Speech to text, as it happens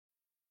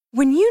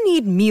When you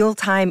need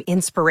mealtime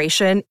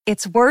inspiration,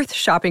 it's worth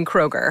shopping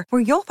Kroger,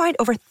 where you'll find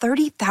over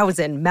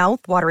 30,000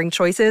 mouth-watering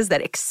choices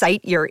that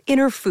excite your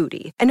inner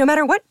foodie. And no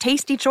matter what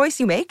tasty choice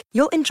you make,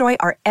 you'll enjoy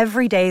our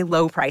everyday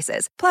low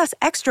prices, plus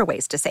extra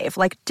ways to save,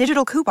 like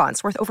digital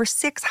coupons worth over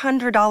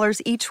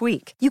 $600 each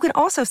week. You can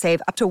also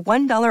save up to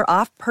 $1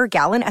 off per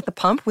gallon at the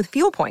pump with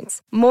fuel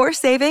points. More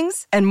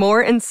savings and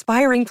more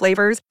inspiring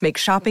flavors make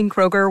shopping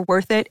Kroger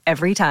worth it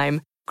every time.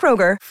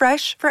 Kroger,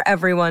 fresh for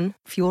everyone.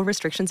 Fuel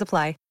restrictions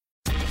apply.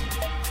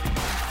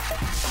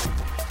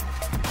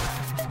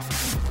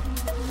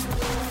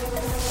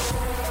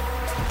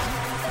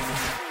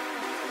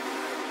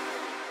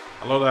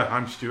 Hello there,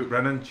 I'm Stuart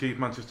Brennan, Chief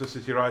Manchester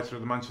City writer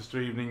of the Manchester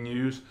Evening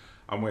News,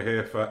 and we're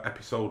here for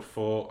episode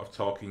 4 of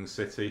Talking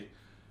City.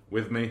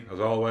 With me, as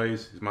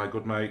always, is my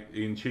good mate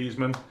Ian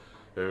Cheeseman,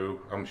 who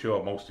I'm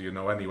sure most of you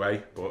know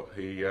anyway, but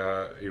he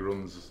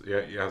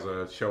has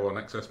a show on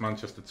Excess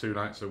Manchester 2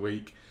 nights a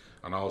week,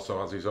 and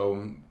also has his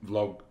own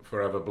vlog,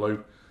 Forever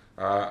Blue,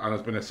 and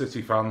has been a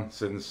City fan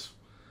since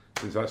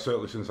I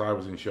was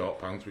in short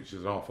pants, which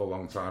is an awful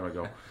long time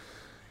ago.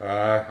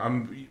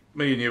 And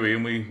me and you,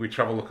 Ian, we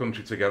travel the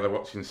country together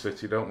watching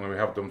City, don't we? We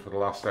have done for the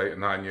last 8 or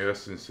 9 years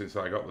since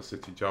I got the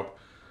City job.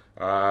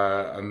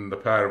 And the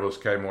pair of us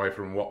came away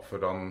from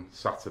Watford on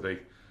Saturday,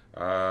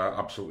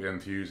 absolutely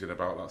enthusing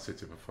about that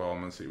City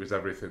performance. It was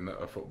everything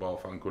that a football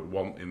fan could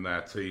want in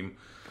their team.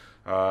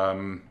 I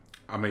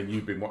mean,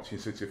 you've been watching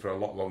City for a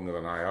lot longer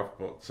than I have,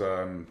 but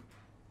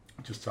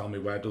just tell me,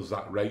 where does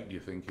that rate, do you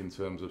think, in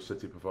terms of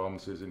City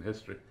performances in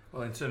history?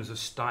 Well, in terms of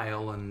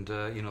style and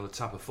the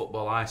type of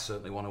football I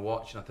certainly want to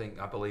watch, and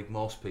I believe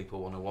most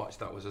people want to watch,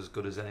 that was as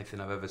good as anything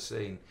I've ever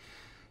seen.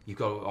 You've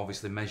got to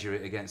obviously measure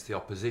it against the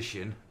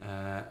opposition,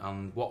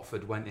 and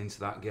Watford went into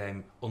that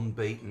game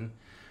unbeaten,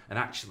 and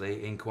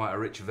actually in quite a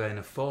rich vein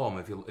of form.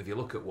 If you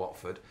look at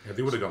Watford, yeah,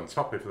 they would have gone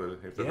top if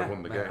they'd have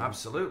won the game.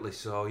 Absolutely.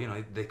 So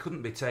they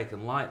couldn't be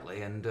taken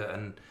lightly,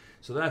 and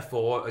so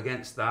therefore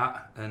against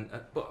that,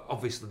 but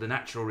obviously the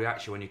natural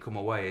reaction when you come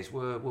away is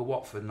were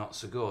Watford not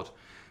so good,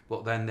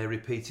 but then they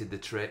repeated the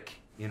trick.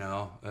 In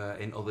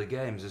other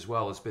games as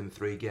well. There's been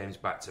 3 games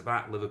back to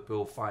back: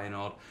 Liverpool,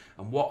 Feyenoord,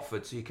 and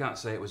Watford. So you can't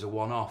say it was a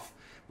one-off.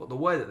 But the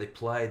way that they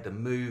played, the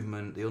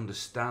movement, the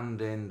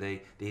understanding,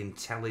 the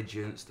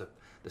intelligence,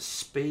 the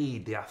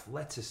speed, the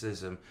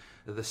athleticism,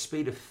 the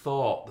speed of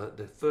thought,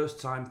 the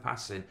first time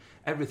passing,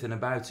 everything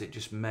about it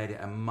just made it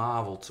a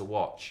marvel to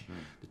watch.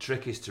 The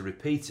trick is to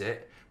repeat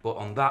it, but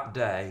on that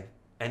day,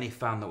 any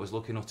fan that was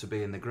lucky enough to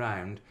be in the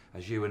ground,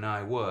 as you and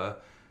I were,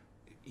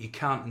 you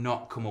can't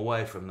not come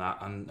away from that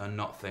and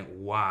not think,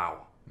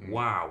 wow,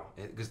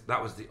 because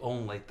that was the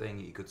only thing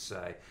you could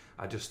say.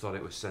 I just thought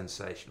it was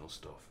sensational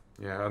stuff.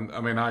 Yeah, and I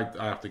mean, I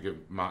have to give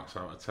marks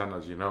out of 10,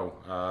 as you know,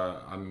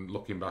 and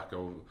looking back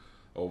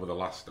over the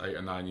last 8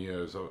 or 9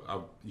 years,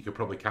 you could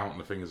probably count on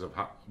the fingers of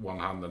one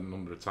hand the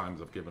number of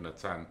times I've given a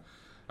 10.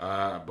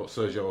 But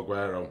Sergio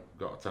Aguero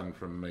got a 10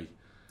 from me.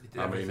 He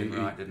did everything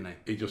right, didn't he?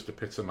 He just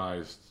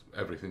epitomised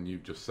everything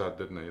you've just said,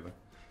 didn't he?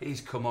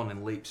 He's come on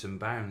in leaps and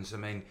bounds. I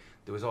mean,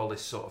 there was all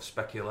this sort of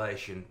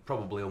speculation,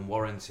 probably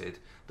unwarranted,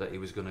 that he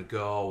was going to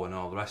go and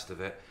all the rest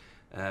of it.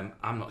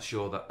 I'm not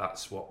sure that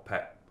that's what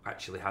Pep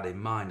actually had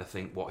in mind. I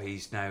think what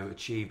he's now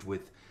achieved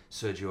with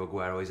Sergio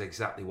Aguero is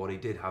exactly what he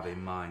did have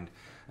in mind.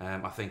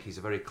 I think he's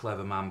a very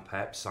clever man,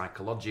 Pep,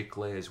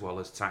 psychologically as well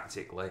as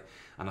tactically,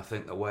 and I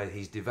think the way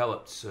he's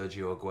developed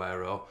Sergio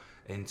Aguero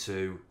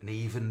into an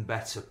even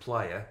better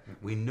player.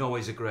 We know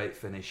he's a great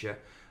finisher.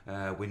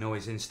 We know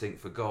his instinct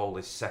for goal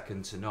is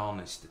second to none.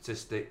 His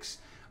statistics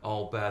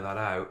all bear that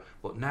out.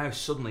 But now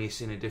suddenly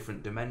he's in a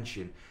different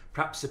dimension,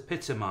 perhaps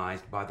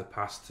epitomised by the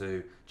pass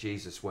to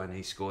Jesus when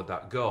he scored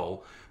that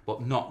goal,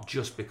 but not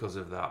just because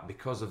of that,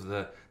 because of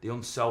the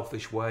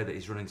unselfish way that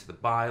he's running to the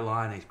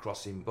byline, he's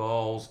crossing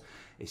balls,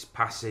 he's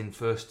passing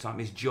first time,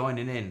 he's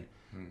joining in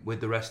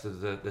with the rest of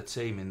the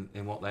team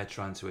in what they're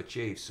trying to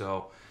achieve.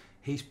 So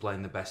he's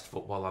playing the best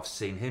football I've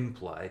seen him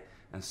play,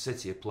 and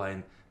City are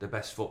playing the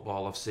best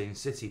football I've seen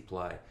City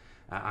play.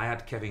 I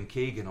had Kevin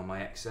Keegan on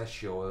my XS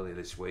show earlier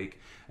this week,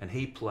 and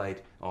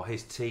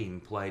his team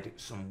played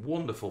some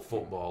wonderful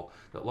football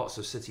that lots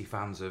of City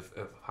fans have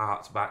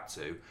harked back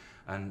to.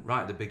 And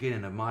right at the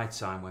beginning of my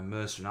time, when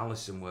Mercer and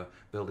Allison were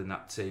building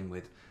that team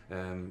with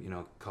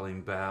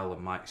Colin Bell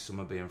and Mike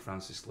Summerby and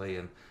Francis Lee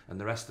and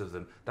the rest of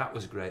them, that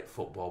was great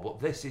football.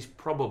 But this is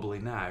probably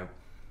now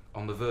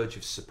on the verge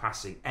of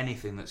surpassing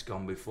anything that's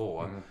gone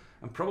before,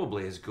 and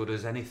probably as good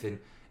as anything.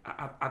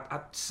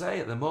 I'd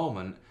say at the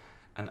moment,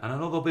 and I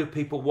know there'll be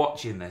people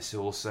watching this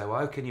who will say, well,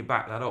 how can you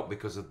back that up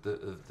because of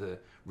the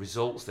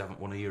results? They haven't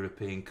won a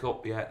European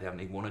Cup yet, they haven't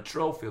even won a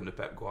trophy under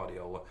Pep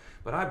Guardiola.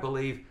 But I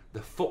believe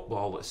the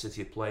football that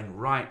City are playing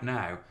right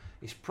now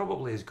is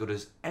probably as good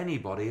as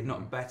anybody, if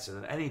not better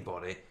than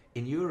anybody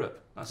in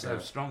Europe. That's how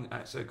strong,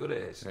 that's how good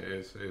it is. It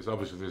is.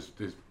 Obviously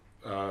there's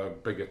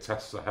bigger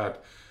tests ahead.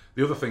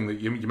 The other thing that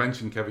you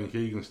mentioned, Kevin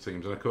Keegan's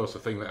teams, and of course the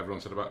thing that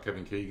everyone said about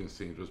Kevin Keegan's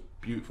teams was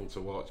beautiful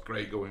to watch,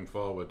 great going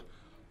forward,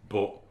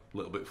 but a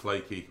little bit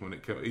flaky when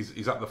it comes.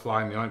 He's at the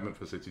fly in the ointment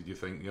for City. Do you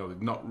think?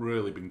 They've not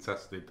really been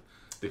tested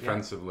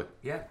defensively.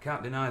 Yeah,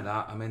 can't deny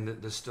that. I mean,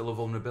 there's still a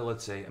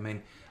vulnerability. I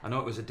mean, I know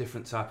it was a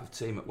different type of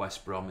team at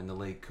West Brom in the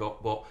League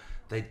Cup, but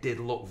they did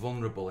look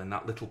vulnerable in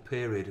that little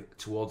period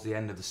towards the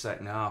end of the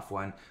second half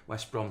when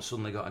West Brom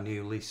suddenly got a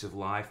new lease of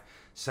life,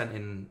 sent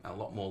in a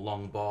lot more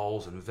long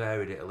balls and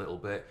varied it a little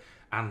bit.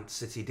 And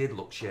City did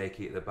look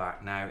shaky at the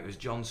back. Now, it was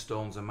John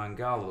Stones and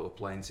Mangala that were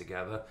playing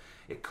together.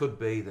 It could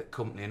be that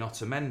Kompany and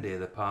Otamendi are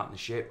the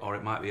partnership, or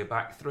it might be a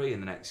back three in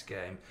the next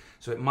game.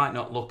 So it might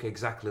not look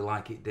exactly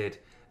like it did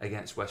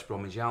against West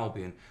Bromwich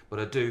Albion. But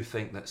I do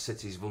think that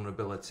City's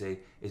vulnerability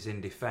is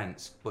in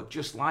defence. But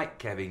just like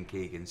Kevin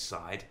Keegan's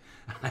side,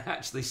 I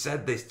actually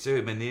said this to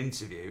him in the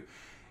interview,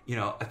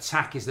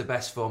 attack is the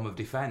best form of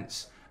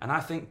defence. And I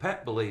think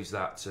Pep believes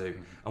that too.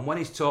 And when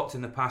he's talked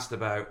in the past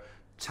about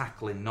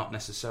tackling not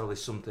necessarily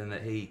something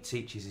that he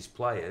teaches his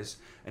players,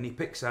 and he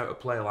picks out a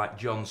player like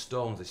John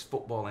Stones, this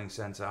footballing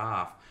centre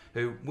half,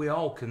 who we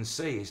all can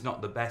see is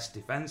not the best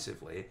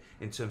defensively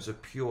in terms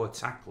of pure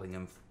tackling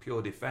and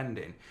pure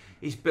defending.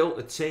 He's built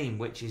a team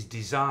which is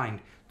designed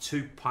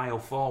to pile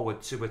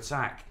forward to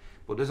attack,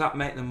 but does that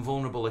make them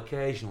vulnerable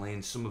occasionally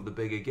in some of the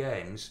bigger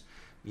games?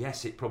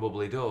 Yes, it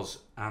probably does,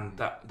 and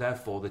that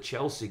therefore the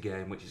Chelsea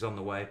game, which is on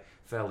the way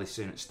fairly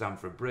soon at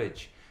Stamford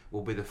Bridge,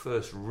 will be the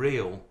first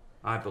real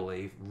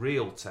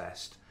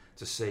test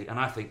to see, and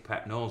I think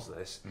Pep knows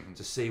this,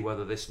 to see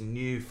whether this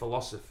new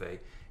philosophy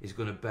is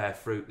going to bear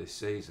fruit this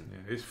season.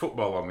 Yeah, it's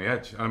football on the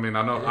edge. I mean,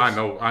 I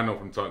know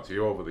from talking to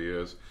you over the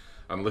years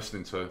and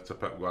listening to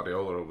Pep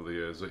Guardiola over the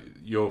years that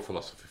your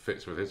philosophy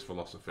fits with his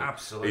philosophy.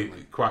 Absolutely.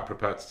 He's quite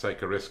prepared to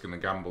take a risk and a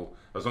gamble.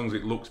 As long as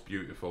it looks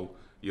beautiful,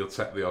 you'll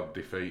take the odd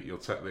defeat. You'll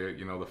take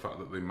the fact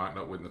that they might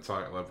not win the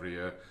title every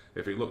year.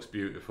 If it looks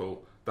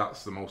beautiful,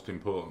 that's the most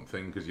important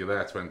thing, because you're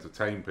there to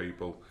entertain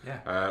people.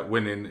 Yeah.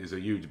 Winning is a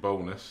huge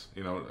bonus,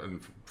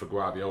 and for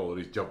Guardiola,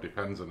 his job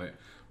depends on it.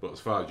 But as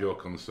far as you're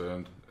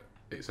concerned,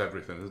 it's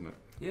everything, isn't it?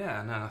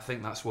 Yeah, and I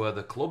think that's where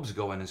the club's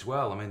going as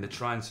well. I mean, they're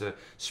trying to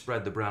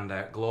spread the brand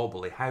out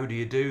globally. How do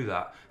you do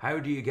that? How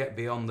do you get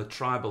beyond the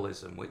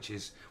tribalism, which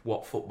is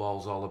what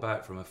football's all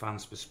about from a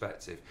fan's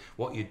perspective?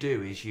 What you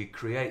do is you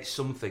create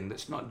something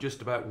that's not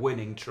just about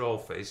winning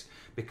trophies,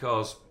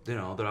 because, there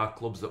are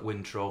clubs that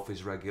win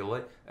trophies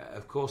regularly.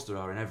 Of course there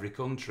are in every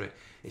country.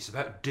 It's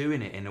about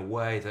doing it in a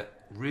way that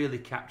really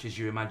captures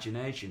your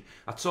imagination.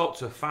 I talked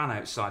to a fan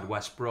outside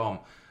West Brom,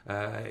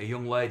 a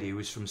young lady who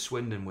was from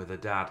Swindon with her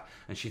dad,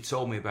 and she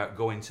told me about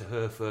going to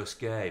her first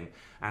game,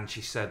 and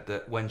she said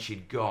that when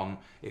she'd gone,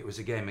 it was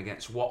a game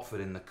against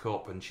Watford in the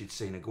Cup, and she'd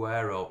seen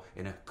Aguero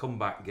in a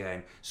comeback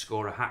game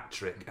score a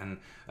hat-trick,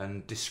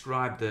 and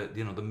described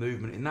the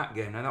movement in that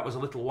game. Now, that was a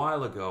little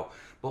while ago,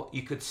 but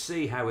you could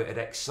see how it had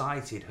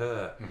excited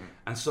her.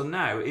 And so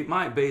now it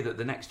might be that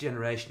the next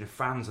generation of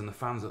fans, and the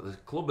fans that the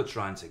club are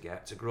trying to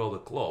get to grow the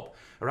club,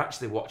 are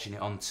actually watching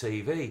it on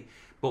TV.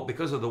 But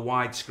because of the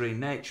widescreen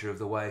nature of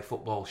the way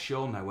football's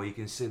shown now, where you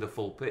can see the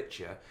full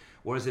picture,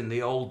 whereas in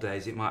the old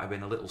days it might have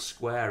been a little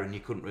square and you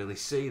couldn't really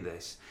see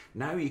this,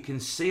 now you can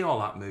see all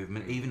that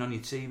movement even on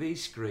your TV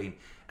screen.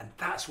 And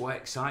that's what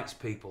excites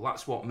people.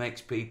 That's what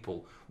makes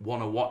people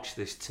want to watch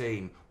this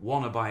team,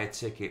 want to buy a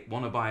ticket,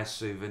 want to buy a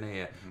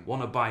souvenir,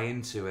 want to buy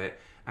into it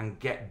and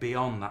get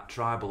beyond that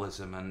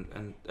tribalism.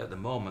 And at the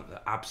moment, they're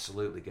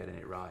absolutely getting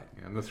it right.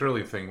 Yeah, and the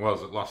thrilling thing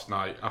was that last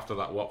night, after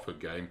that Watford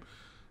game,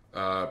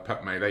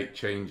 Pep made 8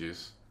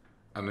 changes,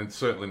 and then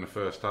certainly in the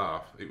first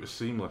half, it was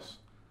seamless.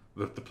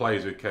 The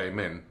players who came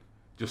in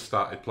just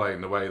started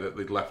playing the way that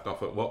they'd left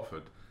off at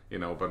Watford.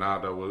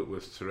 Bernardo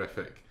was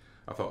terrific.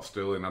 I thought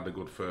Sterling had a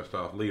good first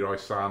half. Leroy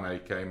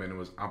Sané came in and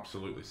was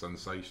absolutely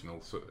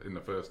sensational in the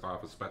first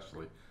half,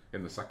 especially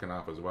in the second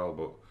half as well.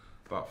 But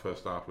that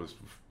first half was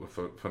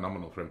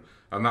phenomenal for him,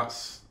 and that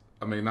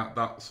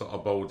sort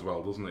of bodes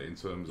well, doesn't it, in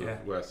terms of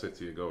where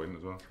City are going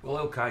as well.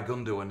 Well, Ilkay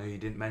Gundogan, who you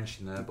didn't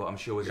mention there, but I'm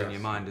sure was in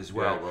your mind as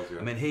well. Yeah, it was, yeah.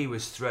 I mean, he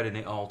was threading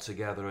it all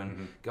together,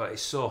 and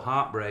it's so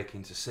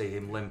heartbreaking to see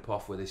him limp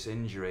off with this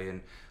injury,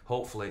 and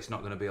hopefully it's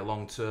not going to be a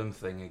long-term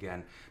thing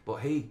again. But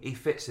he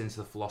fits into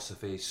the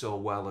philosophy so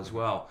well as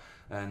well.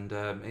 And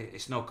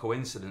it's no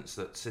coincidence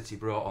that City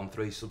brought on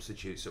 3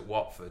 substitutes at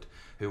Watford,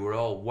 who were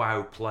all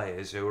wow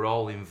players, who were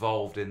all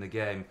involved in the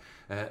game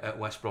at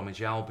West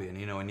Bromwich Albion.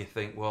 And you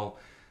think, well,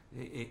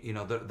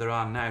 there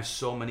are now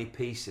so many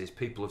pieces.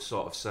 People have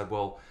sort of said,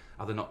 well,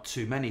 are there not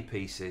too many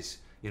pieces?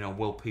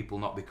 Will people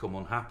not become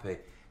unhappy?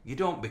 You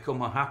don't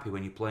become unhappy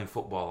when you're playing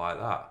football like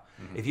that.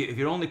 If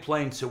you're only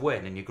playing to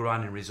win and you're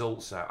grinding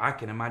results out, I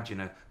can imagine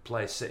a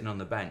player sitting on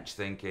the bench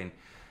thinking,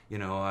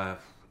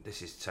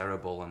 this is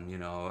terrible, and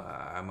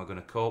how am I going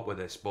to cope with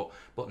this?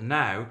 But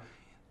now,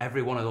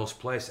 every one of those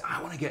players,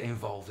 I want to get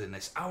involved in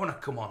this. I want to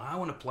come on. I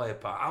want to play a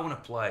part. I want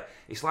to play.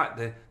 It's like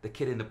the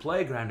kid in the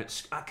playground.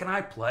 Can I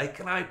play?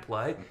 Can I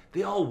play?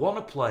 They all want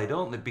to play,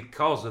 don't they?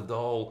 Because of the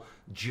whole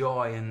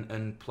joy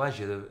and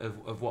pleasure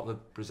of what they're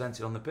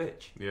presented on the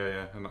pitch.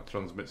 Yeah, and that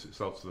transmits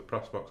itself to the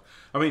press box.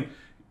 I mean,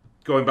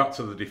 Going back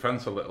to the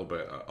defence a little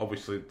bit,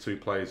 obviously two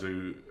players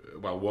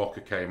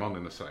Walker came on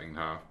in the second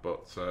half,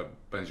 but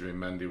Benjamin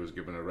Mendy was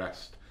given a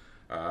rest.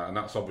 And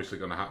that's obviously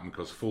going to happen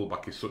because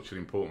fullback is such an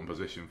important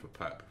position for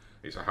Pep.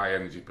 It's a high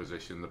energy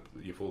position.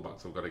 Your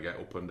fullbacks have got to get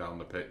up and down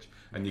the pitch,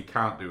 and you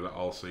can't do that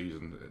all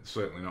season. It's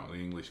certainly not in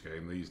the English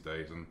game these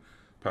days, and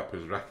Pep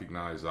has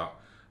recognised that.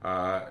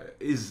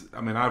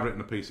 I've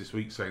written a piece this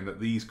week saying that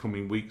these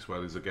coming weeks where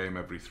there's a game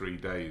every 3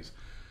 days,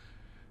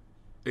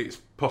 it's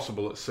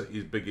possible that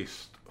City's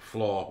biggest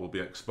flaw will be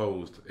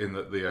exposed in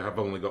that they have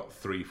only got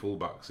 3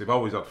 fullbacks. They've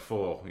always had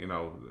 4,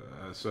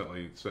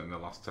 certainly in the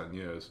last 10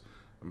 years.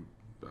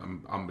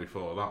 And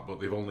before that, but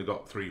they've only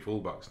got 3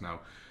 fullbacks now.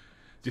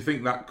 Do you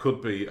think that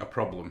could be a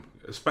problem,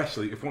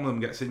 especially if one of them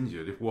gets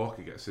injured, if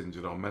Walker gets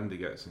injured or Mendy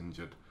gets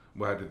injured?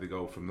 Where did they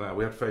go from there?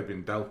 We had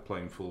Fabian Delph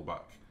playing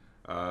fullback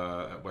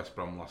at West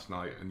Brom last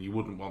night, and you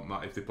wouldn't want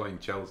that if they're playing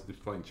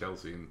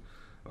Chelsea in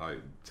like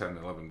 10,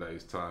 11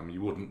 days' time.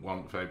 You wouldn't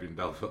want Fabian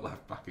Delph at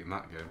left back in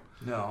that game.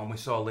 No, and we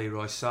saw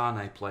Leroy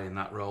Sané playing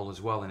that role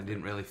as well, and it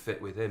didn't really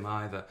fit with him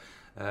either.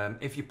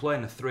 If you're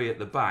playing a 3 at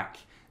the back,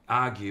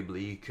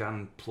 arguably you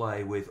can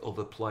play with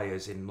other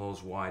players in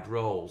those wide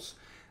roles.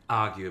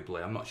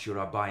 Arguably, I'm not sure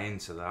I buy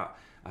into that.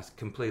 I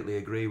completely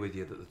agree with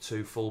you that the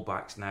 2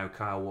 fullbacks now,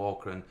 Kyle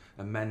Walker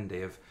and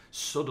Mendy, have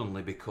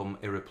suddenly become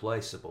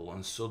irreplaceable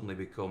and suddenly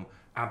become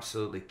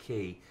absolutely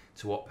key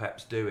to what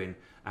Pep's doing.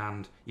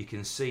 And you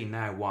can see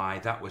now why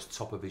that was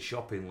top of his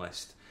shopping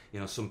list.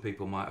 Some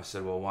people might have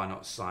said, well, why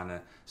not sign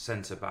a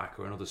centre-back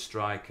or another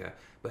striker?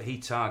 But he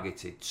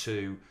targeted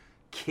 2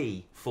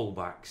 key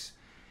fullbacks.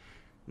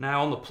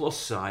 Now, on the plus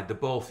side, they're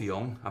both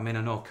young. I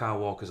know Kyle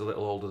Walker's a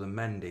little older than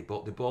Mendy,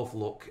 but they both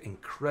look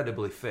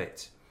incredibly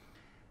fit.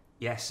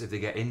 Yes, if they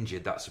get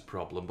injured, that's a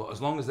problem. But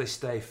as long as they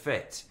stay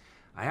fit,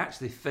 I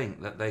actually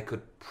think that they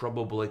could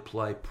probably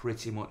play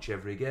pretty much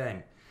every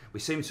game. We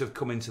seem to have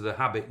come into the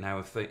habit now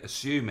of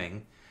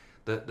assuming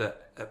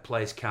that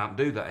players can't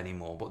do that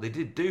anymore, but they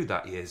did do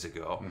that years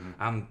ago.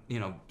 And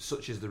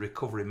such as the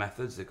recovery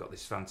methods, they've got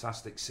this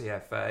fantastic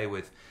CFA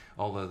with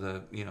all of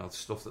the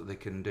stuff that they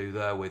can do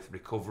there with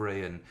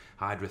recovery and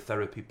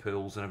hydrotherapy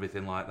pools and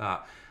everything like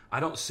that. I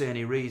don't see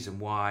any reason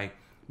why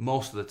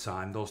most of the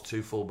time those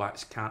 2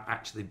 fullbacks can't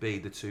actually be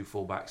the 2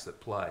 fullbacks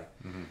that play.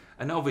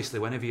 And obviously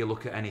whenever you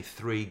look at any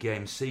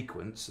 3-game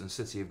sequence, and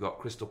City have got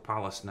Crystal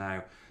Palace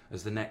now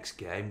as the next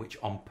game, which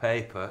on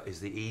paper is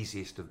the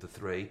easiest of the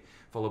 3,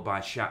 followed by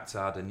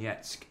Shakhtar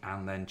Donetsk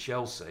and then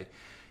Chelsea.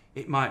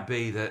 It might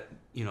be that,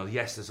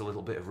 yes, there's a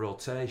little bit of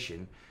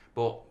rotation,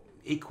 but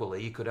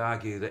equally you could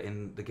argue that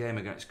in the game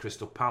against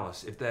Crystal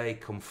Palace, if they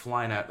come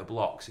flying out the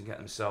blocks and get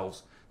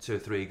themselves 2 or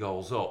 3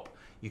 goals up,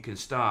 you can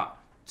start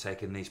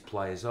taking these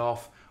players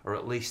off, or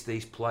at least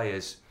these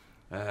players,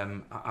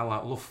 I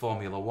love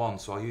Formula 1,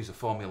 so I'll use a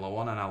Formula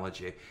 1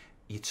 analogy.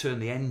 You turn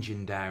the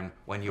engine down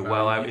when you're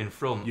out in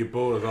front. You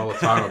bore us all the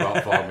time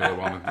about Formula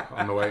 1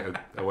 on the way to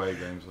away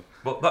games.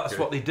 But that's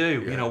what they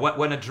do. Yeah.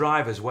 When a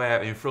driver's way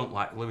out in front,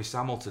 like Lewis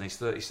Hamilton, he's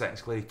 30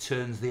 seconds clear, he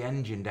turns the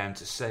engine down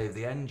to save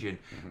the engine.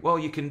 Well,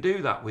 you can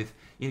do that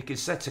you can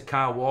say to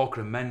Kyle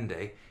Walker and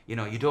Mendy,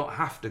 you don't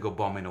have to go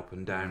bombing up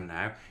and down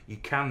now. You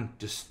can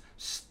just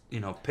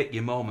pick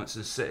your moments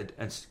and sit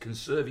and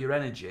conserve your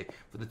energy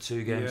for the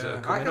 2 games that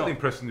are coming up. I got the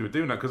impression they were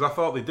doing that because I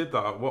thought they did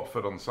that at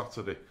Watford on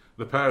Saturday.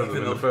 The pair of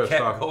them in the first half.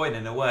 They kept going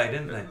in a way,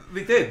 didn't they?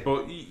 They did,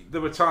 but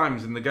there were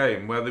times in the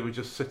game where they were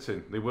just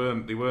sitting. They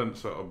weren't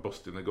sort of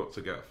busting the gut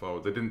to get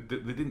forward. They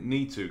didn't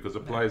need to because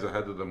the players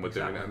ahead of them were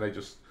doing it, and they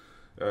just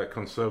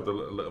conserved a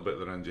little bit of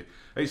their energy.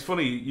 It's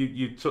funny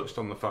you touched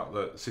on the fact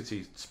that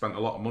City spent a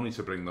lot of money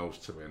to bring those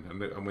 2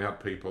 in, and we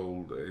had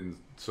people in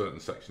certain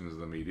sections of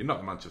the media, not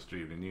the Manchester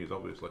Evening News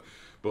obviously,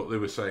 but they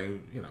were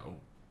saying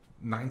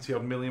 90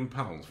 odd million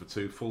pounds for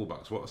 2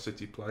 fullbacks. What are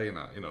City playing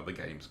at? The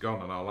game's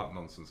gone and all that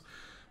nonsense.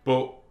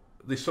 But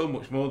there's so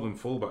much more than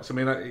fullbacks.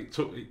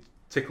 It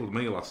tickled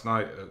me last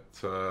night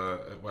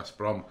at West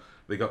Brom.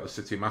 They got the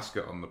City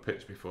mascot on the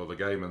pitch before the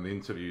game and they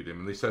interviewed him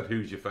and they said,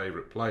 "Who's your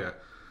favourite player?"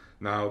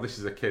 Now, this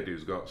is a kid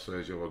who's got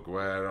Sergio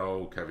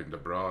Aguero, Kevin De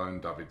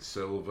Bruyne, David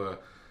Silva,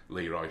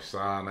 Leroy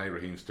Sané,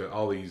 Raheem Sterling,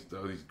 all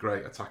these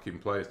great attacking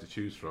players to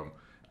choose from.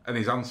 And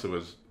his answer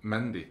was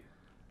Mendy.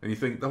 And you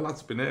think, the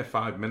lad's been here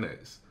 5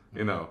 minutes,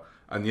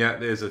 and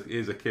yet here's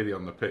a kiddie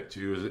on the pitch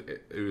who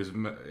was.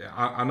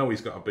 I know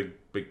he's got a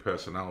big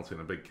personality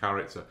and a big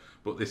character,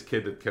 but this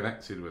kid had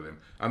connected with him,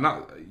 and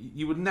that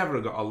you would never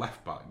have got a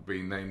left back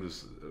being named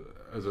as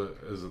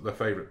the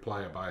favourite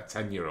player by a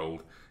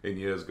 10-year-old in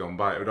years gone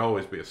by. It would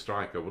always be a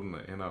striker, wouldn't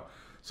it?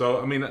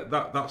 So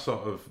that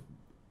sort of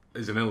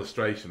is an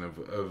illustration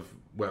of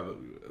where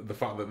the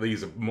fact that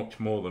these are much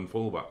more than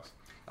fullbacks.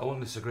 I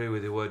wouldn't disagree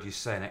with the word you're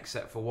saying,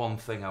 except for one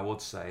thing I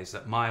would say is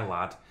that my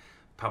lad,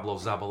 Pablo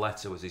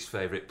Zabaleta, was his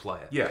favourite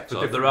player. Yeah,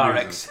 so there are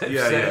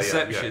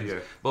exceptions. Yeah.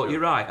 But you're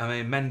right.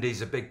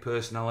 Mendy's a big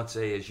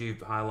personality, as you've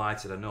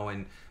highlighted. I know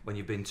when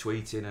you've been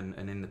tweeting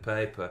and in the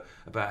paper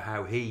about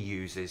how he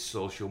uses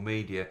social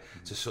media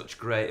to such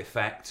great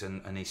effect,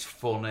 and he's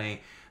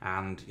funny,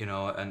 and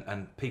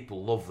and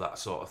people love that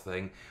sort of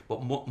thing.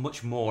 But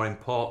much more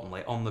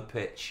importantly, on the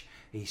pitch,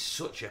 he's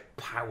such a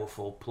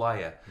powerful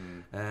player.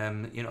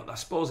 I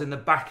suppose in the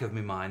back of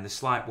my mind, the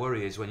slight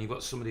worry is when you've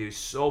got somebody who's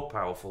so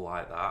powerful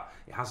like that,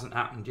 it hasn't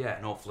happened yet,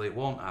 and hopefully it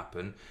won't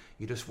happen.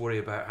 You just worry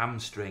about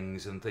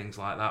hamstrings and things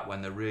like that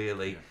when they're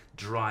really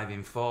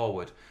driving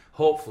forward.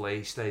 Hopefully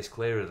he stays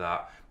clear of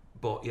that.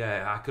 But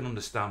yeah, I can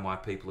understand why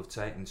people have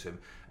taken to him.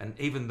 And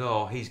even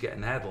though he's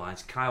getting the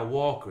headlines, Kyle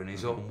Walker in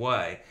his own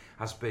way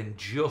has been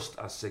just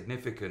as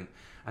significant.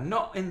 And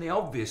not in the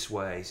obvious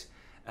ways.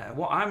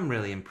 What I'm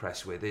really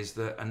impressed with is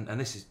that, and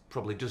this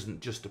probably doesn't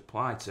just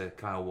apply to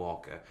Kyle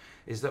Walker,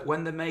 is that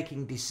when they're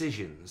making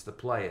decisions, the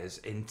players,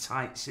 in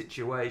tight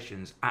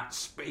situations, at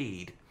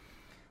speed,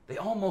 they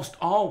almost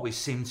always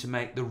seem to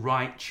make the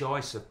right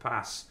choice of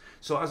pass.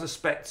 So as a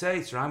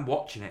spectator, I'm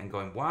watching it and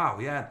going, wow,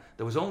 yeah,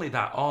 there was only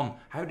that on.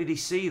 How did he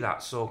see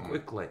that so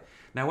quickly?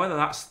 Now, whether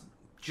that's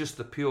just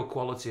the pure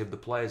quality of the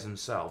players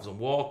themselves, and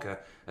Walker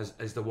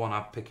is the one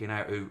I'm picking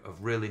out who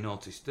have really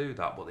noticed do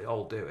that, but they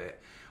all do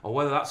it, or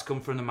whether that's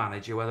come from the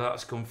manager, whether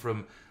that's come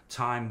from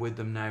time with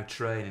them now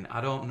training, I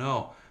don't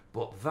know.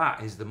 But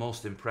that is the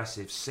most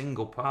impressive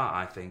single part,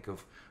 I think,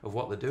 of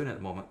what they're doing at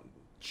the moment,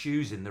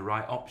 choosing the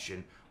right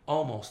option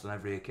almost on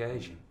every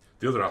occasion.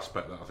 The other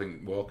aspect that I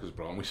think Walker's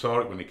brought, and we saw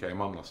it when he came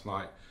on last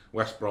night,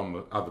 West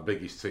Brom are the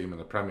biggest team in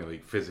the Premier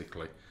League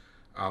physically,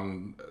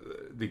 and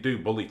they do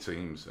bully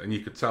teams, and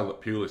you could tell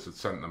that Pulis had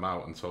sent them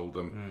out and told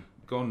them,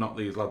 go and knock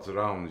these lads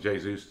around.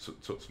 Jesus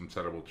took some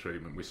terrible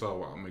treatment. We saw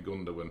what happened with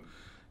Gundogan,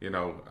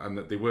 and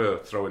that they were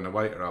throwing the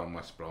weight around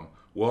West Brom.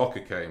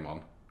 Walker came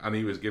on, and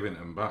he was giving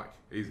them back.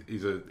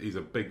 He's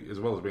a big, as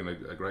well as being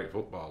a great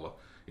footballer,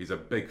 he's a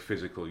big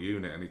physical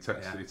unit, and he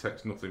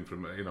takes nothing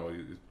from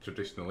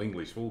traditional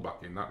English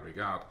fullback in that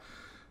regard.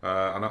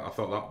 And I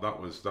thought that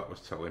was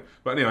telling.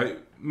 But anyway,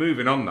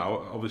 moving on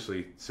now.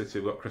 Obviously, City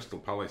have got Crystal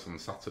Palace on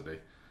Saturday,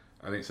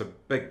 and it's a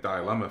big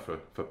dilemma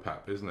for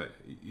Pep, isn't it?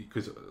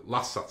 Because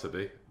last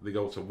Saturday they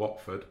go to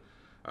Watford,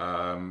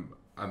 and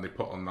they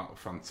put on that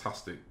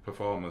fantastic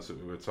performance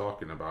that we were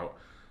talking about.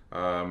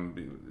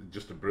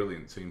 Just a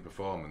brilliant team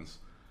performance.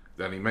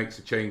 Then he makes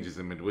the changes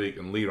in midweek,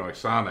 and Leroy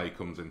Sané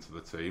comes into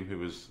the team, who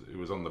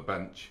was on the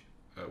bench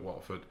at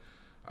Watford,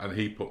 and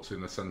he puts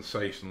in a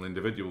sensational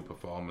individual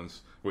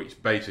performance,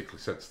 which basically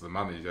said to the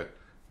manager,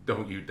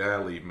 "Don't you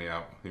dare leave me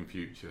out in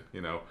future.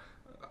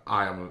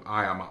 I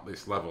am at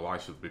this level. I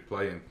should be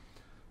playing."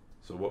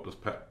 So what does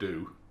Pep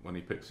do when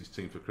he picks his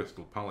team for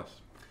Crystal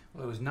Palace?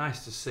 Well, it was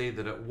nice to see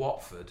that at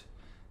Watford,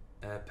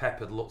 Pep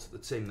had looked at the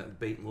team that had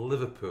beaten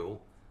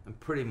Liverpool and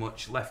pretty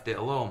much left it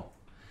alone.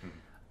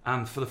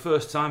 And for the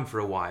first time for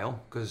a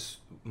while, because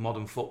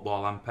modern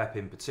football and Pep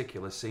in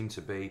particular seem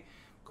to be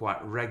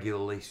quite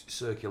regularly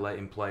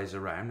circulating players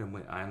around,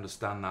 and I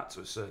understand that to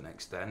a certain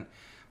extent,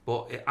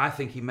 but I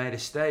think he made a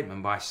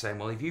statement by saying,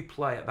 well, if you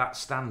play at that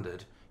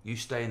standard, you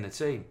stay in the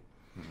team.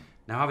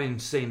 Now, having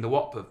seen the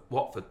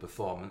Watford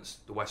performance,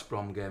 the West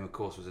Brom game, of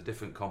course, was a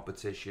different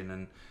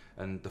competition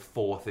and the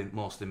fourth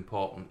most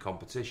important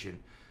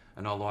competition.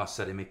 And although I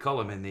said in my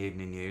column in the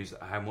Evening News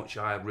how much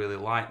I really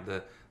like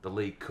the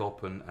League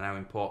Cup and how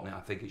important I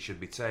think it should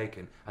be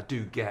taken, I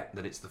do get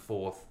that it's the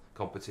fourth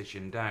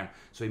competition down.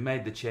 So he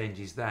made the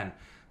changes then.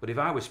 But if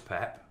I was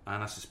Pep,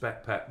 and I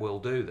suspect Pep will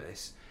do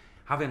this,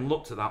 having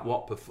looked at that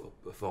Watford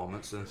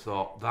performance and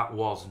thought that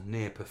was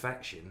near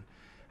perfection,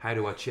 how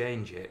do I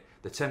change it?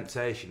 The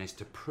temptation is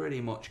to pretty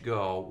much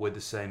go with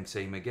the same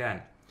team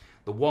again.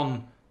 The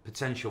one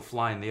potential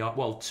fly in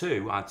the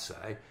two, I'd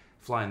say,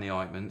 fly in the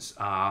ointments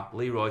are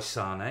Leroy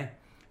Sané,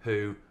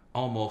 who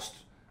almost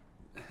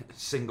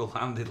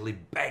single-handedly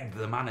begged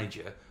the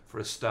manager for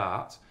a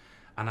start,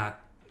 and I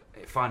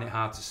find it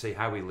hard to see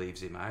how he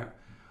leaves him out.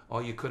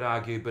 Or you could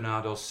argue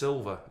Bernardo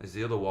Silva is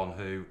the other one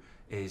who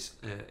is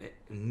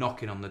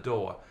knocking on the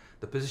door.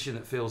 The position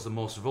that feels the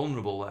most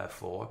vulnerable,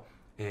 therefore,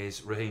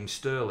 is Raheem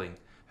Sterling,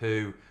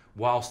 who,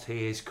 whilst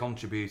he is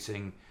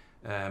contributing,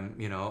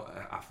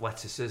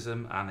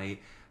 athleticism,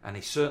 and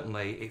he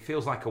certainly, it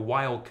feels like a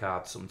wild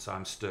card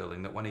sometimes,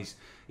 Sterling, that when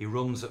he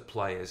runs at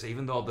players,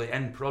 even though the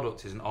end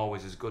product isn't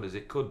always as good as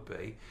it could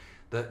be,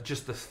 that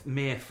just the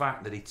mere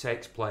fact that he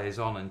takes players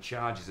on and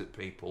charges at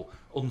people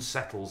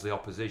unsettles the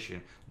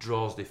opposition,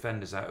 draws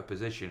defenders out of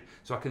position.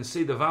 So I can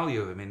see the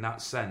value of him in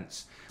that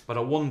sense. But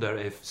I wonder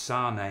if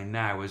Sané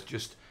now has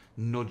just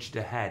nudged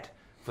ahead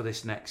for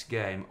this next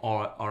game,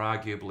 or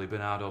arguably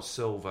Bernardo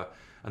Silva.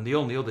 And the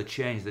only other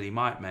change that he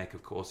might make,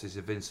 of course, is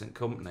if Vincent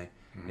Kompany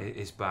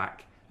is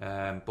back.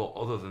 But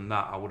other than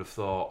that, I would have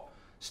thought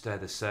stay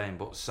the same.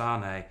 But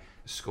Sané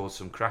scored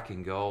some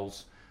cracking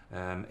goals.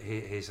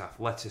 His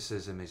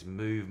athleticism, his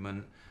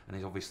movement, and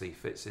he obviously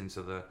fits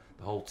into the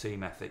whole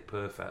team ethic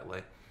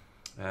perfectly.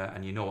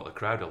 And you know what the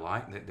crowd are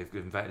like. They've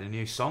invented a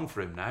new song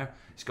for him now.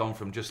 It's gone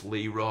from just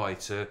Leroy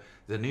to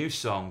the new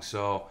song,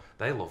 so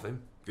they love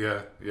him.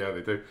 Yeah,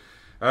 they do.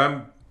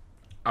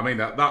 I mean,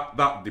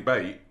 that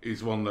debate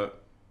is one that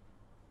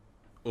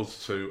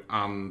us two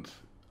and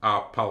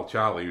our pal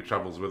Charlie, who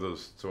travels with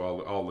us to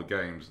all the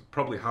games,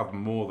 probably have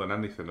more than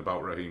anything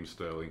about Raheem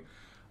Sterling.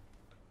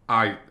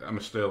 I am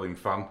a Sterling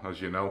fan,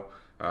 as you know.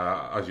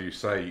 As you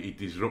say, he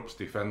disrupts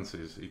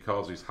defences. He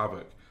causes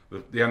havoc.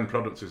 The end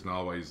product isn't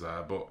always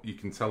there, but you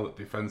can tell that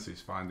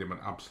defences find him an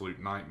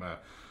absolute nightmare.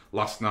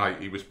 Last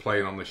night he was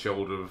playing on the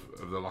shoulder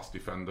of the last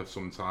defender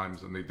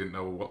sometimes, and they didn't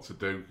know what to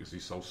do because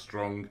he's so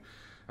strong.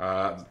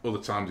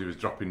 Other times he was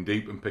dropping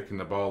deep and picking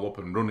the ball up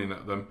and running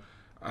at them,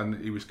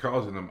 and he was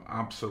causing them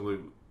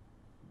absolute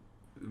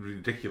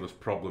ridiculous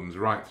problems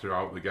right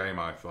throughout the game,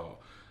 I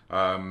thought.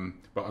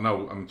 But I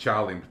know,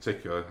 Charlie in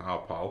particular, our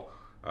pal,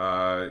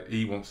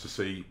 he wants to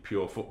see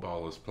pure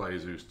footballers,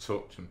 players whose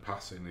touch and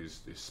passing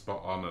is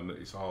spot on and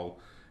it's all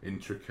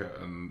intricate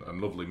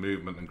and lovely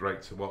movement and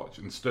great to watch.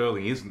 And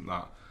Sterling isn't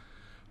that.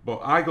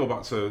 But I go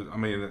back to,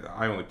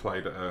 I only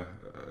played at a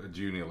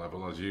junior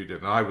level as you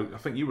did, and I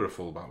think you were a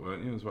fullback,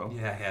 weren't you, as well?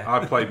 Yeah.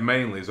 I played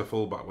mainly as a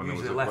fullback when I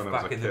was a kid. Usually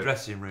left back in the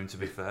dressing room, to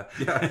be fair.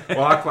 Yeah,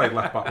 well, I played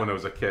left back when I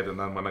was a kid, and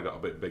then when I got a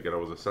bit bigger, I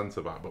was a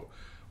centre back. But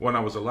when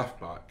I was a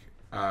left back,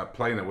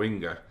 playing a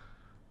winger,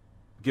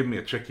 give me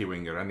a tricky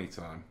winger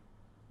anytime,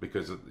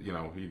 because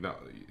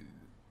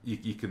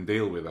you can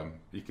deal with them.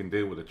 You can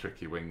deal with a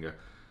tricky winger.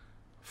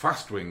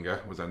 Fast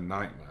winger was a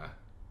nightmare.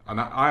 And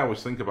I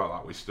always think about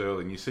that with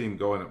Sterling. You see him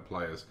going at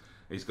players.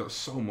 He's got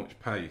so much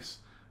pace.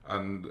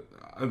 And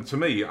to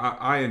me,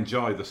 I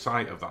enjoy the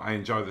sight of that. I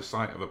enjoy the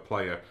sight of a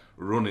player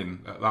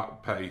running at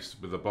that pace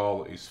with the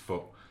ball at his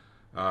foot,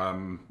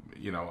 and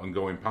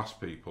going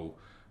past people.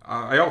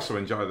 I also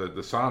enjoy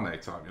the Sane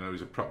type.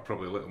 He's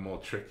probably a little more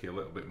tricky, a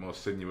little bit more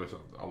sinuous,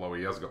 although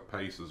he has got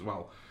pace as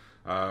well.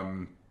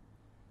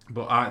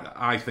 But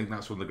I think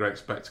that's one of the great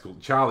spectacles.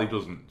 Charlie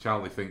doesn't.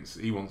 Charlie thinks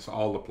he wants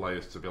all the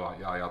players to be like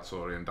Yaya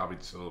Toure and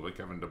David Silva,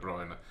 Kevin De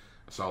Bruyne.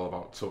 It's all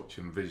about touch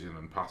and vision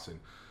and passing.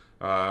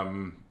 I've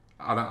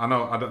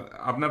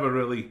never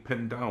really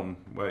pinned down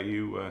where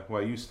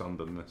you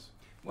stand on this.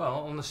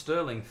 Well, on the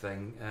Sterling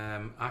thing,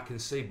 I can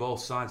see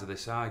both sides of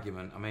this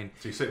argument. So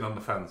you're sitting on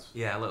the fence?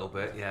 Yeah, a little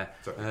bit. Yeah.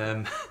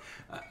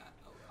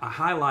 I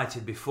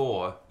highlighted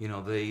before,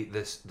 the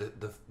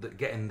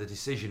getting the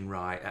decision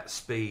right at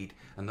speed,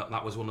 and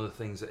that was one of the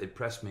things that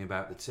impressed me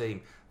about the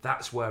team.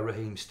 That's where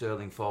Raheem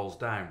Sterling falls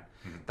down.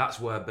 Mm-hmm.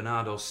 That's where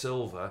Bernardo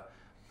Silva,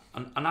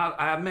 and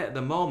I admit at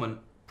the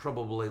moment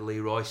probably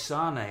Leroy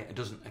Sané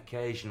does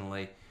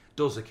occasionally,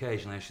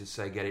 I should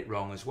say, get it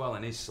wrong as well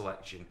in his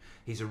selection.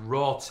 He's a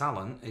raw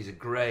talent. He's a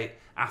great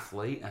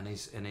athlete, and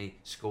he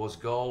scores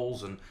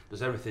goals and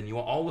does everything you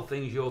want. All the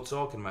things you're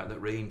talking about that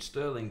Raheem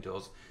Sterling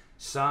does,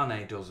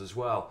 Sané does as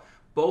well.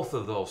 Both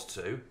of those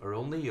two are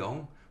only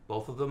young.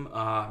 Both of them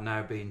are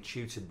now being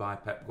tutored by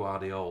Pep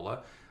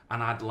Guardiola.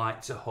 And I'd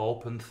like to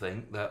hope and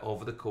think that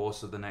over the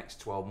course of the next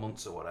 12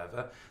 months or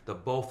whatever,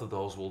 that both of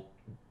those will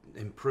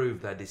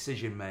improve their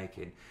decision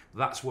making.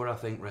 That's where I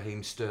think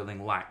Raheem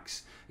Sterling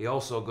lacks. He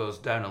also goes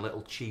down a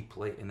little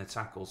cheaply in the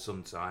tackles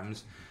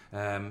sometimes.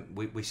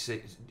 We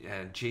see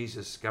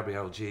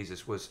Gabriel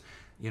Jesus was,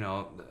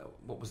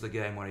 what was the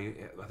game where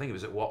I think it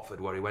was at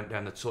Watford, where he went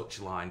down the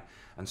touchline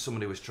and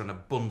somebody was trying to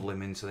bundle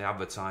him into the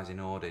advertising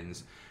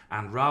hoardings,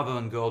 and rather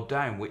than go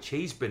down, which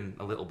he's been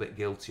a little bit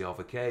guilty of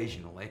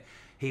occasionally,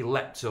 he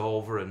leapt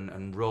over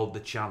and rode the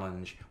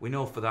challenge. We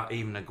know for that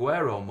even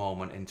Aguero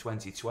moment in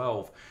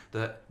 2012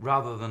 that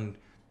rather than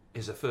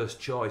as a first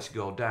choice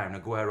go down,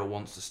 Aguero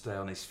wants to stay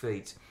on his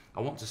feet.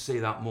 I want to see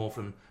that more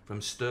from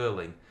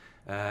Sterling,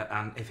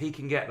 and if he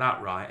can get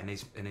that right and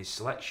his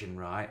selection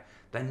right,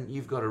 then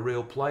you've got a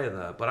real player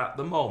there. But at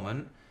the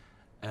moment,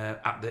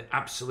 at the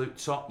absolute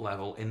top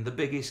level, in the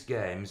biggest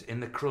games, in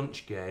the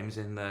crunch games,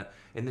 in the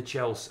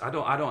Chelsea, I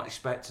don't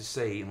expect to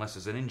see, unless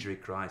there's an injury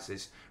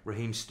crisis,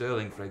 Raheem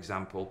Sterling, for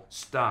example,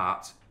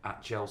 start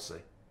at Chelsea.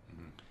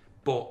 Mm-hmm.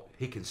 But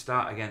he can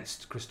start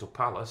against Crystal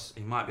Palace.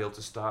 He might be able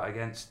to start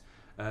against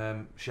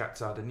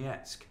Shakhtar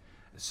Donetsk.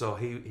 So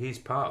he's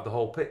part of the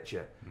whole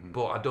picture. Mm-hmm.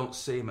 But I don't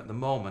see him at the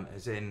moment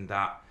as in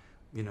that,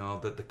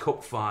 the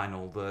cup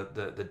final,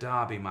 the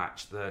derby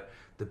match, the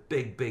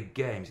big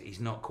games. He's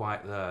not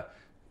quite there.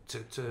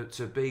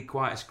 To be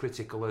quite as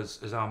critical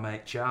as our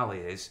mate Charlie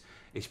is,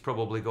 he's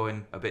probably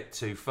going a bit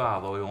too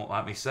far, though he won't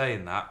like me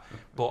saying that.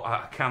 But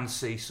I can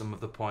see some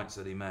of the points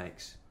that he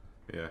makes.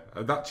 Yeah,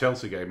 that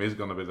Chelsea game is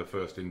going to be the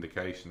first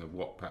indication of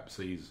what Pep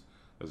sees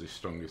as his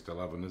strongest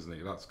 11, isn't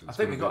it? I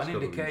think we got an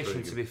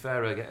indication, to be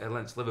fair,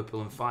 against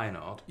Liverpool and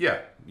Feyenoord. Yeah,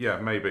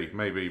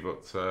 maybe,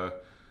 but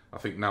I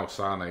think now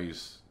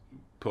Sané's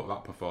put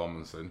that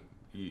performance in.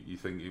 You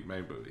think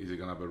maybe is he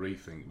going to have a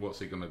rethink? What's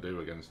he going to do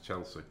against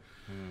Chelsea?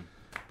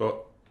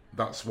 But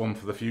that's one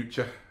for the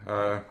future.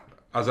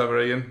 As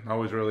ever, Ian,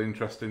 always really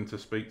interesting to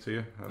speak to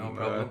you. And, no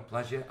problem,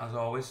 pleasure as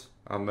always.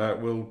 And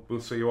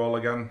we'll see you all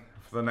again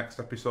for the next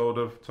episode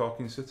of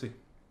Talking City.